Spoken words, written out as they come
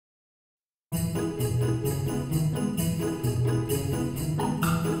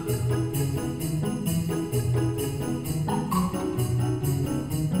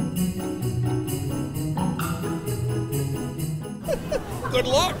Good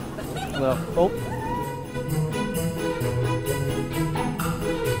luck. Well, oh.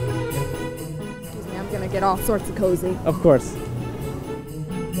 Excuse me, I'm gonna get all sorts of cozy. Of course.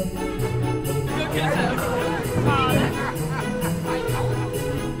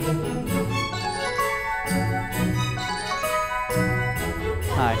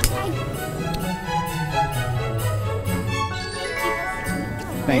 Hi.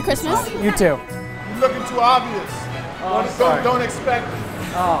 Merry Christmas. You too. You're looking too obvious. Oh, I'm sorry. Don't expect it.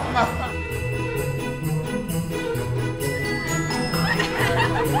 Oh.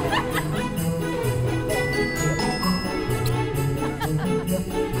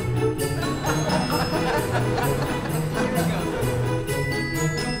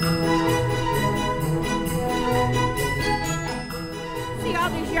 See all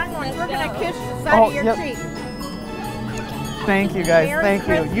these young ones, we're gonna kiss the side of your yep. cheek. Thank you guys. Merry Thank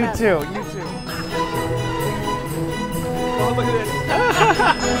Christmas. you. You too. You too. Oh, look at this.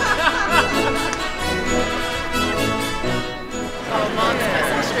 Oh, mom's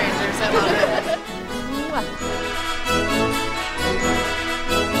kissing strangers. I love it.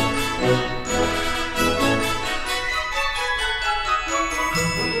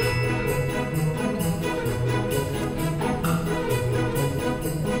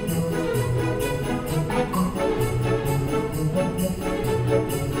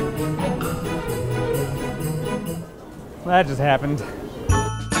 That just happened.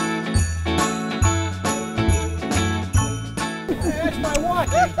 That's my watch.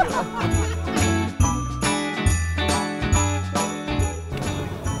 Thank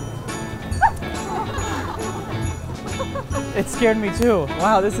you. It scared me too.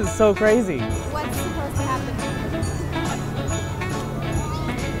 Wow, this is so crazy. What's supposed to happen?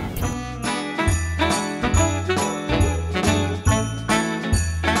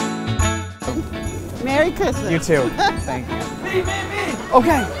 Merry Christmas. You too. Thank you.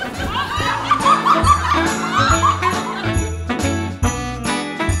 Okay.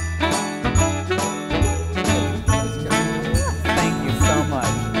 Thank you so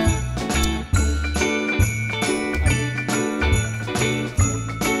much.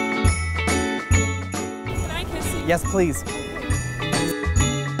 Can I kiss you? Yes, please.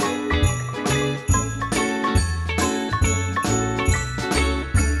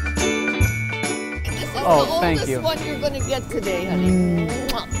 Oh, thank you. The oldest one you're gonna get today, honey.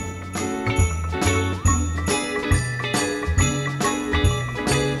 Mwah.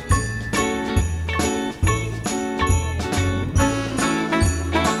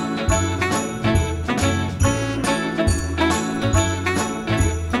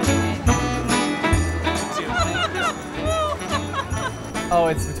 Oh,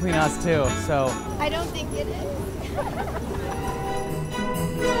 it's between us too, so. I don't think it is.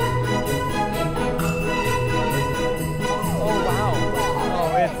 Oh, wow.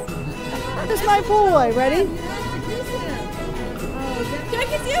 Oh, it's. This is my boy. Ready? Can I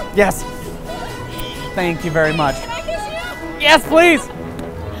kiss you? Yes. Thank you very much. Can I kiss you? Yes, please.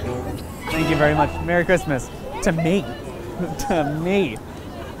 Thank you very much. Merry Christmas. To me. To me.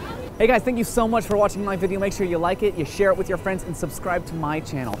 Hey guys, thank you so much for watching my video. Make sure you like it, you share it with your friends, and subscribe to my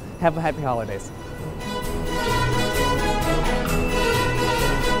channel. Have a happy holidays.